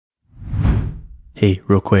Hey,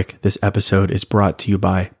 real quick, this episode is brought to you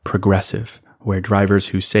by Progressive, where drivers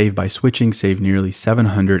who save by switching save nearly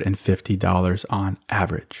 $750 on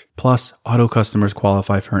average. Plus, auto customers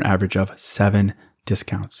qualify for an average of 7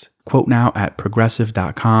 discounts. Quote now at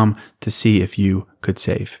progressive.com to see if you could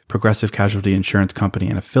save. Progressive Casualty Insurance Company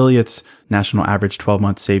and Affiliates. National average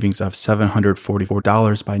 12-month savings of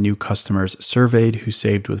 $744 by new customers surveyed who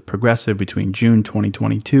saved with Progressive between June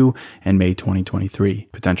 2022 and May 2023.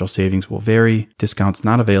 Potential savings will vary. Discounts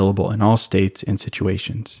not available in all states and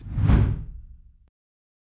situations.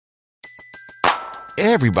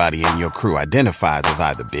 Everybody in your crew identifies as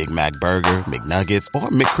either Big Mac Burger, McNuggets, or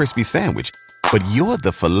McCrispy Sandwich. But you're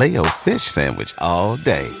the Filet-O-Fish Sandwich all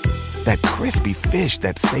day. That crispy fish,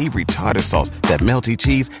 that savory tartar sauce, that melty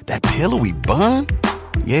cheese, that pillowy bun.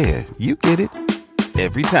 Yeah, you get it.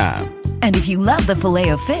 Every time. And if you love the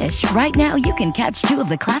Filet-O-Fish, right now you can catch 2 of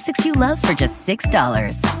the classics you love for just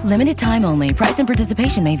 $6. Limited time only. Price and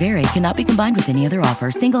participation may vary. Cannot be combined with any other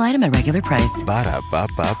offer. Single item at regular price.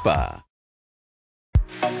 Ba-da-ba-ba-ba.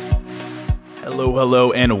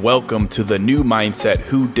 Hello, and welcome to the New Mindset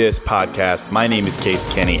Who Dis podcast. My name is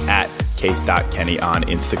Case Kenny at case.kenny on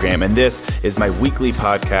Instagram, and this is my weekly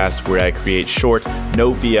podcast where I create short,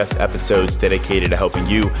 no BS episodes dedicated to helping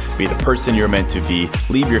you be the person you're meant to be,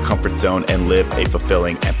 leave your comfort zone, and live a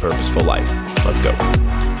fulfilling and purposeful life. Let's go.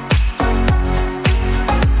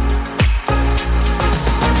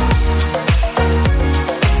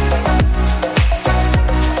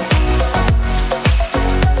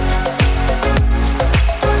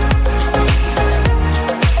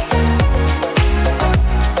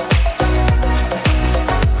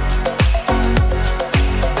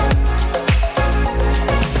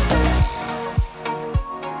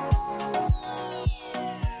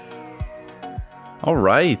 All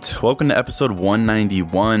right, welcome to episode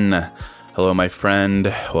 191. Hello, my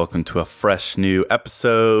friend. Welcome to a fresh new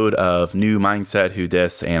episode of New Mindset Who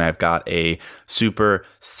Dis, and I've got a super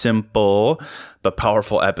simple but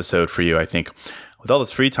powerful episode for you. I think with all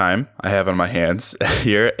this free time I have on my hands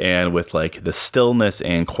here, and with like the stillness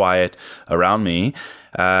and quiet around me,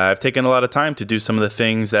 I've taken a lot of time to do some of the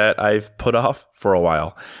things that I've put off for a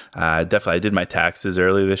while. I did my taxes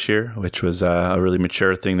early this year, which was a really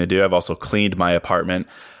mature thing to do. I've also cleaned my apartment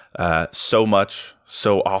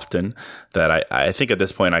so often that I think at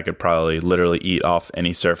this point I could probably literally eat off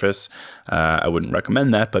any surface. I wouldn't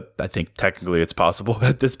recommend that, but I think technically it's possible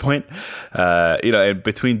at this point. And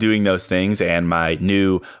between doing those things and my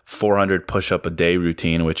new 400 push-up a day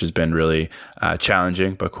routine, which has been really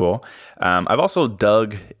challenging but cool. I've also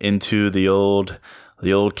dug into the old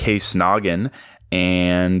Case noggin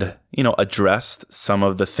and addressed some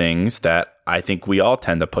of the things that I think we all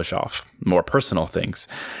tend to push off, more personal things.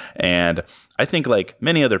 And I think, like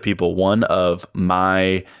many other people, one of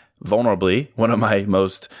my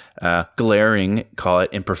most glaring, call it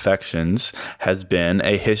imperfections, has been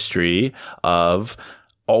a history of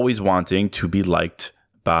always wanting to be liked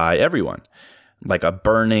by everyone. Like a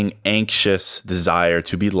burning, anxious desire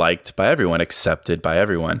to be liked by everyone, accepted by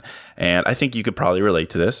everyone. And I think you could probably relate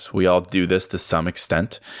to this. We all do this to some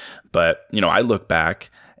extent. But, I look back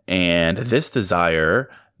and this desire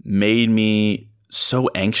made me so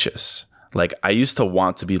anxious. Like I used to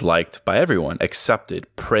want to be liked by everyone, accepted,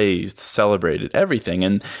 praised, celebrated, everything.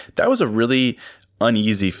 And that was a really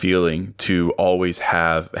uneasy feeling to always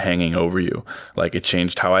have hanging over you. Like it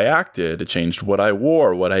changed how I acted. It changed what I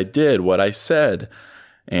wore, what I did, what I said.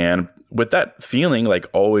 And with that feeling like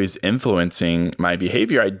always influencing my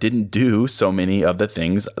behavior, I didn't do so many of the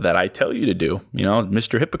things that I tell you to do.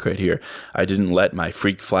 Mr. Hypocrite here. I didn't let my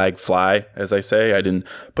freak flag fly, as I say. I didn't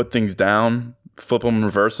put things down, flip them,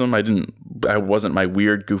 reverse them. I wasn't my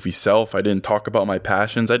weird, goofy self. I didn't talk about my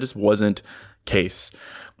passions. I just wasn't Case.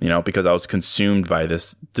 Because I was consumed by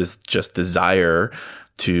this just desire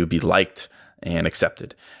to be liked and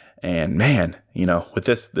accepted. And man, with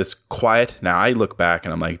this quiet, now I look back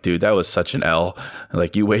and I'm like, dude, that was such an L.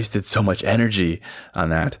 Like you wasted so much energy on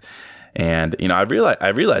that. And, I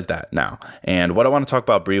realized that now. And what I want to talk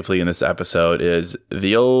about briefly in this episode is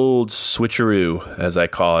the old switcheroo, as I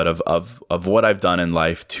call it, of what I've done in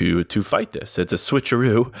life to fight this. It's a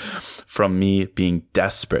switcheroo from me being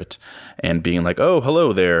desperate and being like, oh,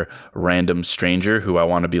 hello there, random stranger who I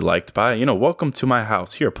want to be liked by. Welcome to my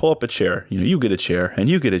house. Here, pull up a chair. You get a chair, and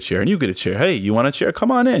you get a chair, and you get a chair. Hey, you want a chair?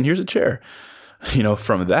 Come on in. Here's a chair.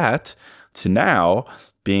 From that to now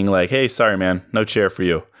being like, hey, sorry, man, no chair for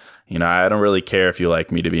you. I don't really care if you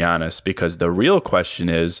like me, to be honest, because the real question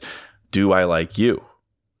is, do I like you?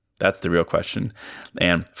 That's the real question.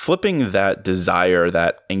 And flipping that desire,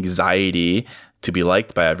 that anxiety to be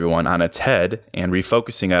liked by everyone on its head and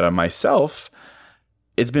refocusing it on myself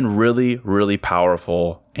it's been really, really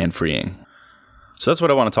powerful and freeing. So that's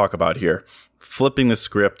what I want to talk about here. Flipping the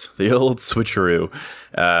script, the old switcheroo.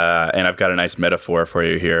 And I've got a nice metaphor for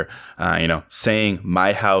you here. Saying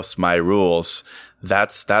my house, my rules.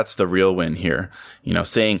 That's the real win here.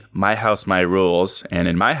 Saying my house, my rules. And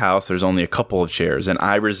in my house, there's only a couple of chairs, and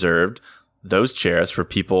I reserved those chairs for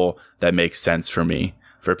people that make sense for me,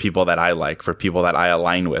 for people that I like, for people that I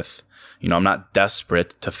align with. I'm not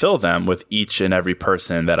desperate to fill them with each and every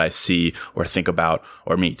person that I see or think about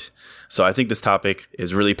or meet. So I think this topic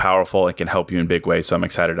is really powerful and can help you in big ways. So I'm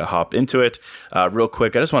excited to hop into it. Real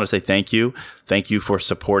quick, I just want to say thank you. Thank you for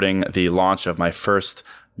supporting the launch of my first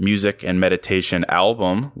music and meditation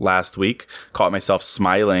album last week. Caught Myself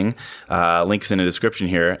Smiling. Links in the description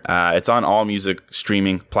here. It's on all music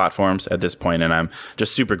streaming platforms at this point, and I'm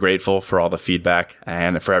just super grateful for all the feedback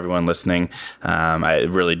and for everyone listening. It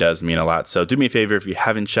really does mean a lot. So do me a favor, if you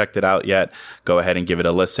haven't checked it out yet, go ahead and give it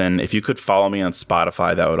a listen. If you could follow me on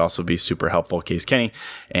Spotify, that would also be super helpful, Case Kenny,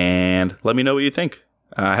 and let me know what you think.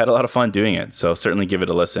 I had a lot of fun doing it, so certainly give it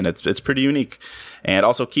a listen. It's pretty unique. And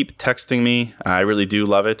also keep texting me. I really do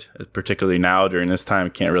love it, particularly now during this time. I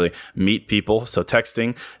can't really meet people, so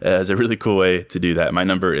texting is a really cool way to do that. My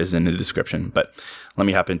number is in the description. But let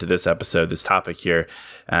me hop into this episode, this topic here.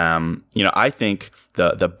 I think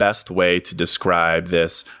the best way to describe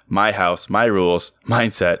this my house, my rules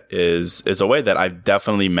mindset is a way that I've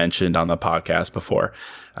definitely mentioned on the podcast before.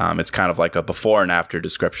 It's kind of like a before and after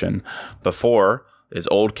description. Before is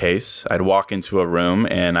old Case. I'd walk into a room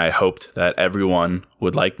and I hoped that everyone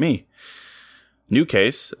would like me. New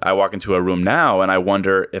Case, I walk into a room now and I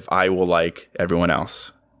wonder if I will like everyone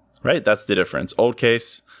else. Right? That's the difference. Old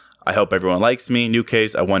Case, I hope everyone likes me. New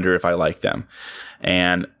Case, I wonder if I like them.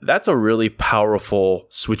 And that's a really powerful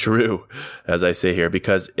switcheroo, as I say here,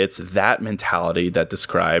 because it's that mentality that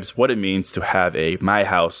describes what it means to have a my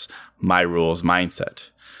house, my rules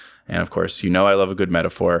mindset. And of course, I love a good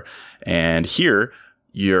metaphor. And here,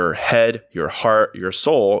 your head, your heart, your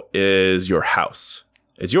soul is your house.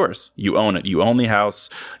 It's yours. You own it. You own the house.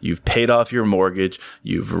 You've paid off your mortgage.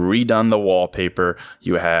 You've redone the wallpaper.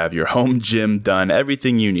 You have your home gym done.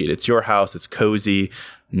 Everything you need. It's your house. It's cozy.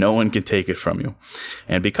 No one can take it from you.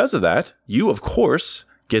 And because of that, you, of course,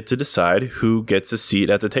 get to decide who gets a seat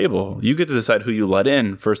at the table. You get to decide who you let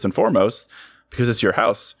in first and foremost, because it's your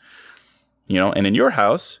house. And in your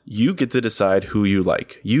house, you get to decide who you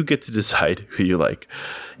like. You get to decide who you like.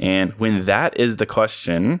 And when that is the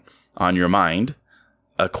question on your mind,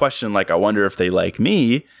 a question like, I wonder if they like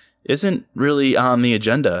me, isn't really on the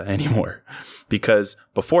agenda anymore. Because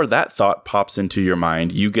before that thought pops into your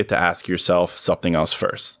mind, you get to ask yourself something else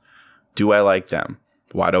first. Do I like them?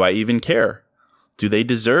 Why do I even care? Do they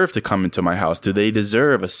deserve to come into my house? Do they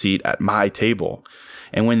deserve a seat at my table?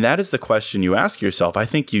 And when that is the question you ask yourself, I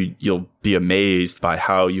think you'll be amazed by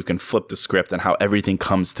how you can flip the script and how everything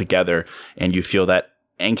comes together and you feel that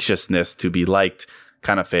anxiousness to be liked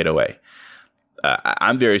kind of fade away.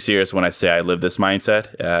 I'm very serious when I say I live this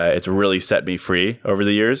mindset. It's really set me free over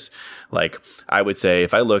the years. Like I would say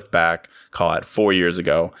if I looked back, call it 4 years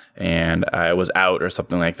ago, and I was out or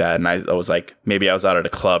something like that, and I was like, maybe I was out at a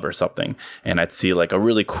club or something, and I'd see like a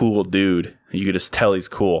really cool dude. You could just tell he's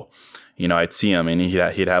cool. I'd see him and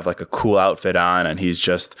he'd have like a cool outfit on and he's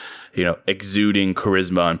just, exuding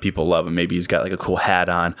charisma and people love him. Maybe he's got like a cool hat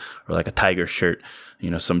on or like a tiger shirt,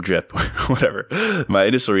 some drip, whatever. My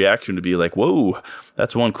initial reaction would be like, whoa,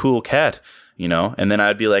 that's one cool cat, and then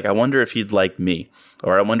I'd be like, I wonder if he'd like me,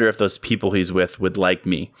 or I wonder if those people he's with would like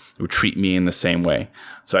me, would treat me in the same way.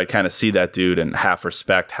 So I'd kind of see that dude and half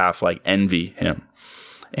respect, half like envy him.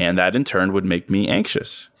 And that in turn would make me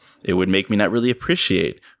anxious. It would make me not really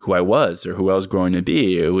appreciate who I was or who I was growing to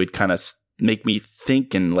be. It would kind of make me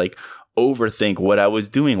think and like overthink what I was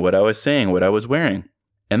doing, what I was saying, what I was wearing.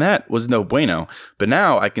 And that was no bueno. But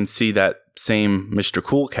now I can see that same Mr.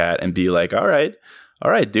 Cool Cat and be like, all right,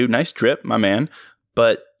 dude, nice drip, my man.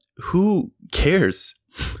 But who cares?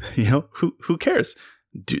 Who cares?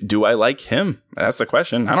 Do I like him? That's the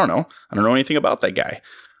question. I don't know. I don't know anything about that guy.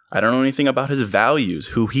 I don't know anything about his values,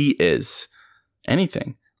 who he is,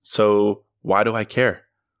 anything. So why do I care?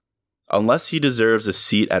 Unless he deserves a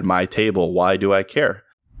seat at my table, why do I care?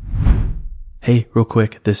 Hey, real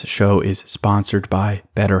quick, this show is sponsored by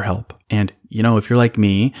BetterHelp. And, if you're like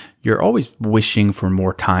me, you're always wishing for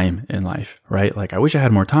more time in life, right? Like, I wish I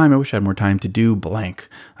had more time. I wish I had more time to do blank.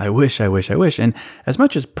 I wish. And as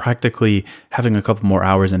much as practically having a couple more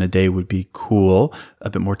hours in a day would be cool, a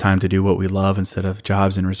bit more time to do what we love instead of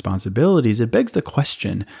jobs and responsibilities, it begs the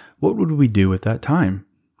question, what would we do with that time?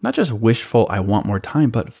 Not just wishful, I want more time,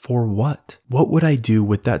 but for what? What would I do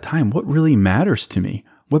with that time? What really matters to me?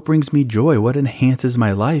 What brings me joy? What enhances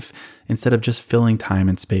my life instead of just filling time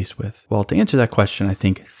and space with? Well, to answer that question, I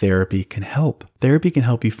think therapy can help. Therapy can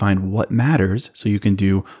help you find what matters so you can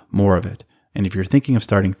do more of it. And if you're thinking of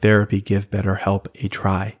starting therapy, give BetterHelp a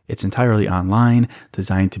try. It's entirely online,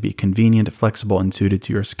 designed to be convenient, flexible, and suited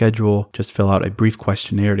to your schedule. Just fill out a brief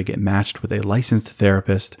questionnaire to get matched with a licensed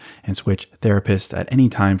therapist and switch therapists at any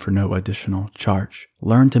time for no additional charge.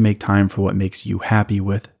 Learn to make time for what makes you happy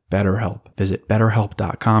with BetterHelp. Visit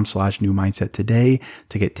betterhelp.com/newmindset today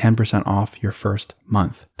to get 10% off your first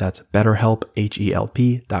month. That's BetterHelp,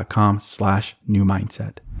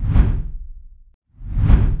 HELP.com/newmindset.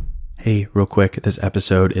 Hey, real quick, this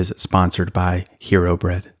episode is sponsored by Hero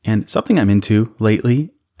Bread. And something I'm into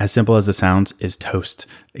lately, as simple as it sounds, is toast.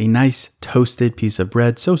 A nice toasted piece of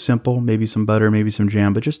bread, so simple, maybe some butter, maybe some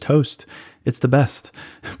jam, but just toast. It's the best.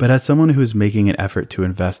 But as someone who is making an effort to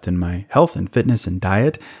invest in my health and fitness and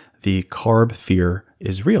diet, the carb fear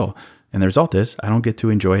is real. And the result is I don't get to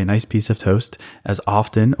enjoy a nice piece of toast as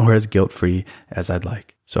often or as guilt-free as I'd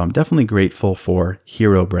like. So I'm definitely grateful for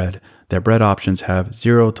Hero Bread. Their bread options have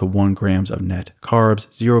 0 to 1 grams of net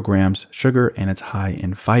carbs, 0 grams sugar, and it's high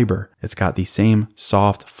in fiber. It's got the same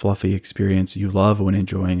soft, fluffy experience you love when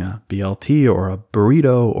enjoying a BLT or a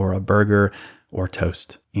burrito or a burger or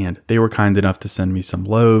toast. And they were kind enough to send me some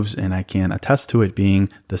loaves, and I can attest to it being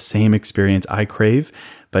the same experience I crave,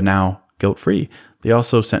 but now guilt-free. They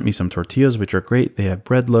also sent me some tortillas, which are great. They have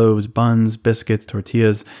bread loaves, buns, biscuits,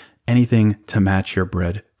 tortillas, anything to match your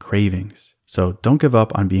bread cravings. So don't give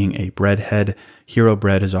up on being a breadhead. Hero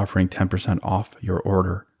Bread is offering 10% off your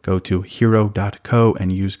order. Go to hero.co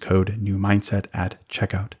and use code NEWMINDSET at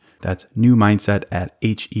checkout. That's NEWMINDSET at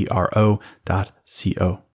HERO.co.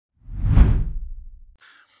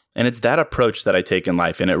 And it's that approach that I take in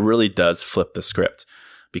life, and it really does flip the script,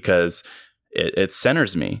 because it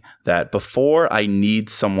centers me that before I need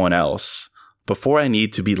someone else, before I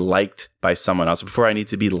need to be liked by someone else, before I need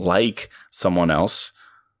to be like someone else,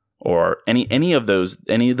 or any of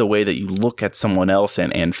the way that you look at someone else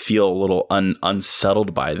and feel a little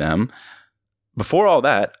unsettled by them, before all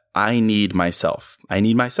that, I need myself. I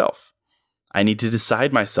need myself. I need to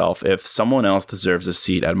decide myself if someone else deserves a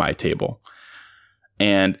seat at my table.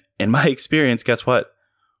 And in my experience, guess what?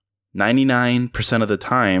 99% of the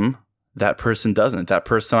time, that person doesn't. That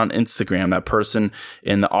person on Instagram, that person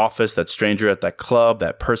in the office, that stranger at that club,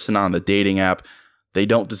 that person on the dating app, they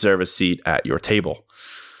don't deserve a seat at your table.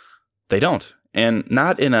 They don't. And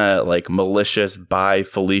not in a like malicious, bye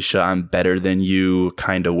Felicia, I'm better than you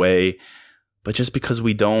kind of way, but just because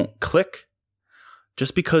we don't click.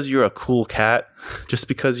 Just because you're a cool cat, just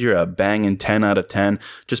because you're a banging 10 out of 10,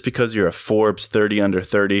 just because you're a Forbes 30 under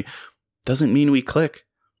 30, doesn't mean we click.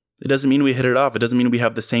 It doesn't mean we hit it off. It doesn't mean we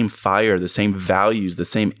have the same fire, the same values, the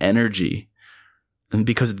same energy. And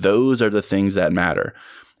because those are the things that matter.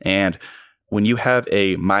 And when you have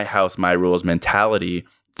a my house, my rules mentality,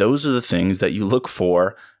 those are the things that you look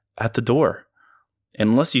for at the door.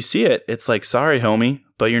 And unless you see it, it's like, sorry, homie,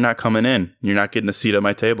 but you're not coming in. You're not getting a seat at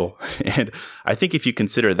my table. And I think if you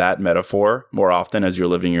consider that metaphor more often as you're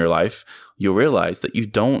living your life, you'll realize that you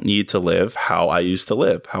don't need to live how I used to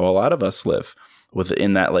live, how a lot of us live,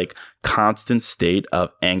 within that like constant state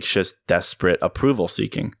of anxious, desperate approval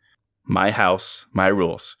seeking. My house, my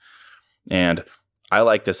rules. And I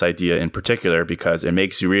like this idea in particular because it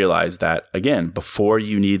makes you realize that, again, before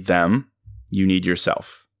you need them, you need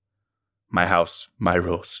yourself. My house, my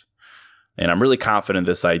rules. And I'm really confident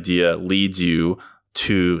this idea leads you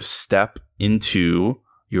to step into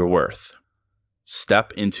your worth.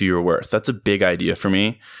 Step into your worth. That's a big idea for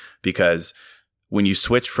me, because when you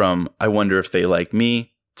switch from, I wonder if they like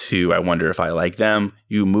me, to I wonder if I like them,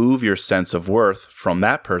 you move your sense of worth from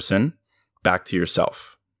that person back to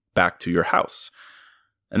yourself, back to your house.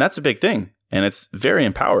 And that's a big thing. And it's very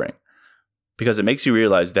empowering because it makes you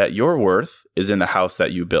realize that your worth is in the house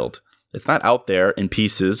that you build. It's not out there in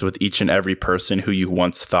pieces with each and every person who you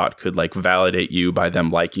once thought could like validate you by them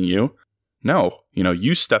liking you. No,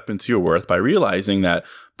 you step into your worth by realizing that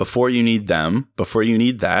before you need them, before you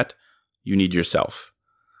need that, you need yourself.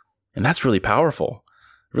 And that's really powerful.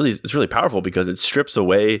 It's really powerful because it strips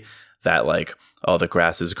away that like, oh, the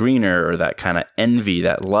grass is greener, or that kind of envy,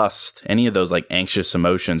 that lust, any of those like anxious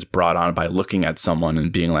emotions brought on by looking at someone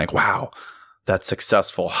and being like, wow, that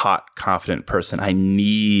successful, hot, confident person. I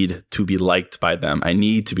need to be liked by them. I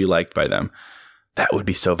need to be liked by them. That would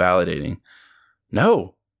be so validating.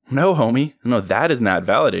 No, homie. No, that is not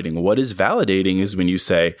validating. What is validating is when you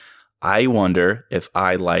say, I wonder if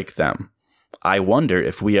I like them. I wonder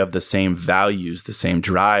if we have the same values, the same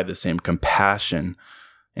drive, the same compassion,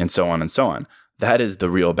 and so on and so on. That is the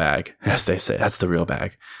real bag, as they say. That's the real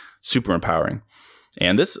bag. Super empowering.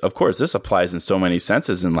 And this, of course, this applies in so many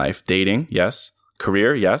senses in life. Dating, yes.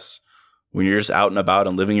 Career, yes. When you're just out and about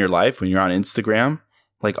and living your life, when you're on Instagram,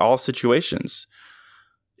 like all situations.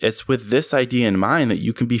 It's with this idea in mind that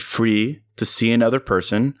you can be free to see another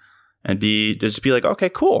person and just be like, okay,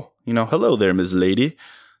 cool. Hello there, Ms. Lady.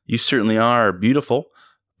 You certainly are beautiful,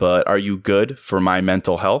 but are you good for my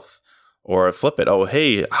mental health? Or flip it. Oh,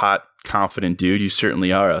 hey, hot, confident dude. You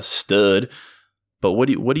certainly are a stud, but what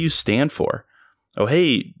do you stand for? Oh,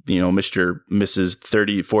 hey, Mr.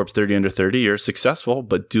 Mrs. Forbes 30 under 30, you're successful,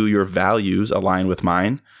 but do your values align with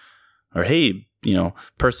mine? Or hey,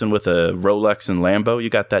 person with a Rolex and Lambo, you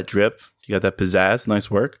got that drip, you got that pizzazz,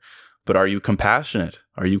 nice work, but are you compassionate?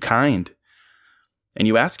 Are you kind? And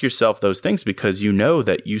you ask yourself those things because you know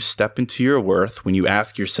that you step into your worth when you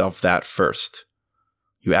ask yourself that first.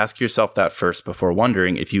 You ask yourself that first before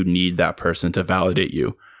wondering if you need that person to validate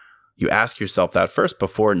you. You ask yourself that first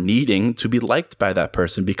before needing to be liked by that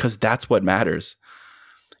person, because that's what matters.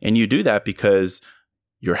 And you do that because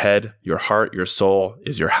your head, your heart, your soul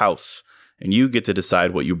is your house. And you get to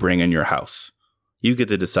decide what you bring in your house. You get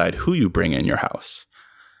to decide who you bring in your house.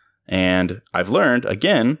 And I've learned,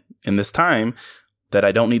 again, in this time, that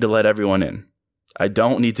I don't need to let everyone in. I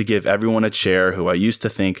don't need to give everyone a chair who I used to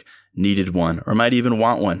think needed one, or might even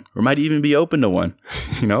want one, or might even be open to one.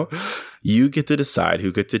 You get to decide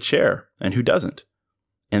who gets a chair and who doesn't.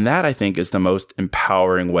 And that, I think, is the most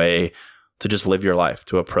empowering way to just live your life,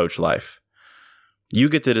 to approach life. You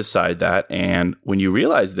get to decide that. And when you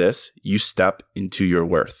realize this, you step into your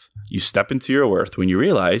worth. You step into your worth when you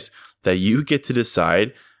realize that you get to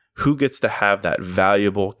decide who gets to have that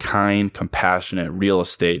valuable, kind, compassionate real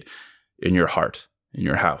estate in your heart, in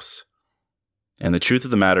your house. And the truth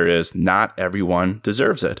of the matter is, not everyone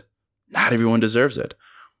deserves it. Not everyone deserves it.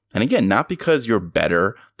 And again, not because you're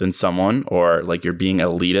better than someone or like you're being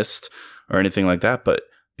elitist or anything like that, but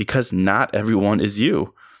because not everyone is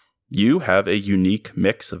you. You have a unique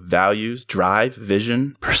mix of values, drive,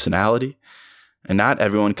 vision, personality, and not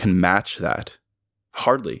everyone can match that.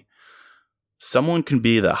 Hardly. Someone can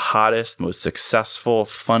be the hottest, most successful,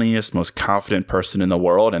 funniest, most confident person in the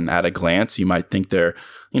world, and at a glance, you might think they're,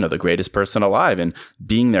 the greatest person alive. And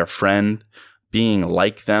being their friend, being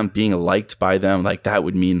like them, being liked by them, like that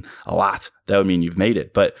would mean a lot. That would mean you've made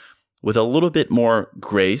it. But with a little bit more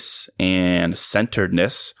grace and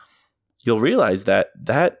centeredness, you'll realize that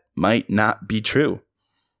might not be true.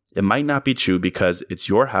 It might not be true because it's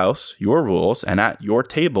your house, your rules, and at your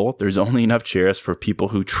table, there's only enough chairs for people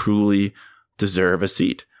who truly deserve a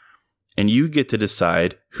seat. And you get to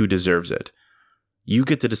decide who deserves it. You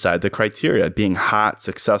get to decide the criteria. Being hot,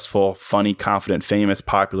 successful, funny, confident, famous,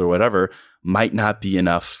 popular, whatever, might not be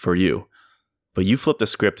enough for you. But you flip the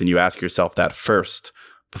script and you ask yourself that first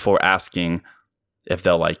before asking if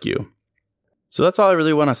they'll like you. So that's all I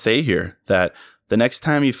really want to say here, that the next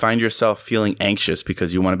time you find yourself feeling anxious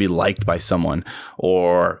because you want to be liked by someone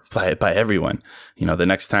or by everyone, the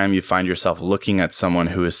next time you find yourself looking at someone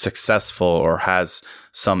who is successful or has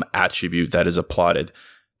some attribute that is applauded,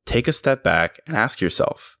 take a step back and ask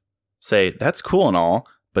yourself, say, that's cool and all,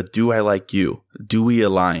 but do I like you? Do we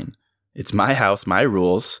align? It's my house, my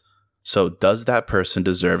rules. So does that person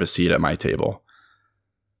deserve a seat at my table?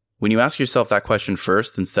 When you ask yourself that question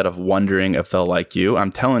first, instead of wondering if they'll like you,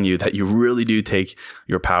 I'm telling you that you really do take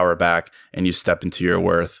your power back and you step into your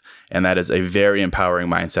worth. And that is a very empowering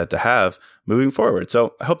mindset to have moving forward.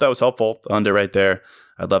 So I hope that was helpful. Under right there,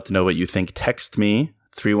 I'd love to know what you think. Text me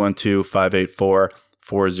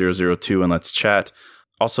 312-584-4002 and let's chat.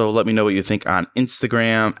 Also, let me know what you think on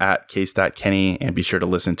Instagram at k.kenny, and be sure to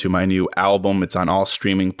listen to my new album. It's on all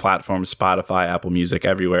streaming platforms, Spotify, Apple Music,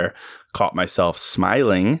 everywhere. Caught Myself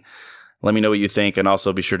Smiling. Let me know what you think, and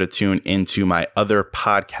also be sure to tune into my other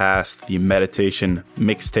podcast, the Meditation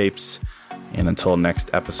Mixtapes. And until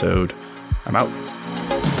next episode, I'm out.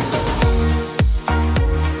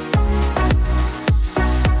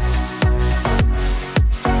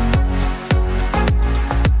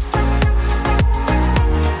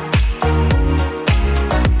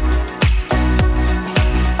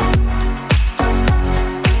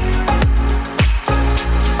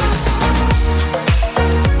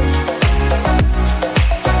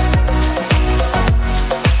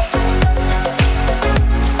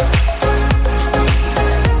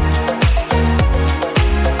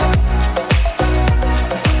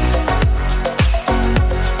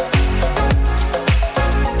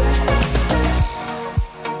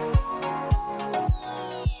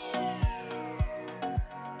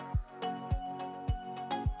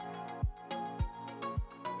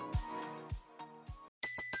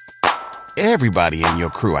 Everybody in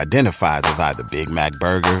your crew identifies as either Big Mac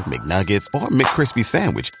Burger, McNuggets, or McCrispy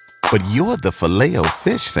Sandwich. But you're the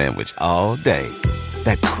Filet-O-Fish Sandwich all day.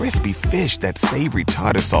 That crispy fish, that savory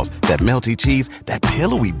tartar sauce, that melty cheese, that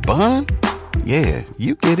pillowy bun. Yeah,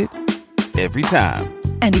 you get it. Every time.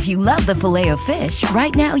 And if you love the Filet-O-Fish,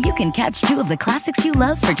 right now you can catch two of the classics you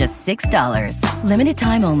love for just $6. Limited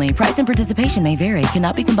time only. Price and participation may vary.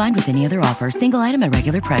 Cannot be combined with any other offer. Single item at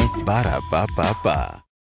regular price. Ba-da-ba-ba-ba.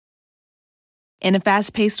 In a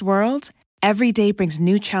fast-paced world, every day brings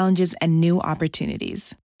new challenges and new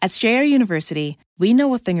opportunities. At Strayer University, we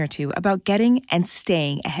know a thing or two about getting and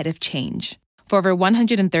staying ahead of change. For over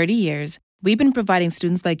 130 years, we've been providing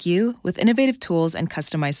students like you with innovative tools and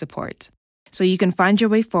customized support, so you can find your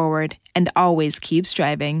way forward and always keep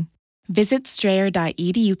striving. Visit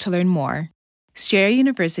strayer.edu to learn more. Strayer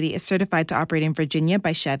University is certified to operate in Virginia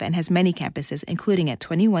by Chev and has many campuses, including at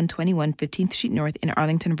 2121 15th Street North in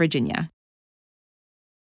Arlington, Virginia.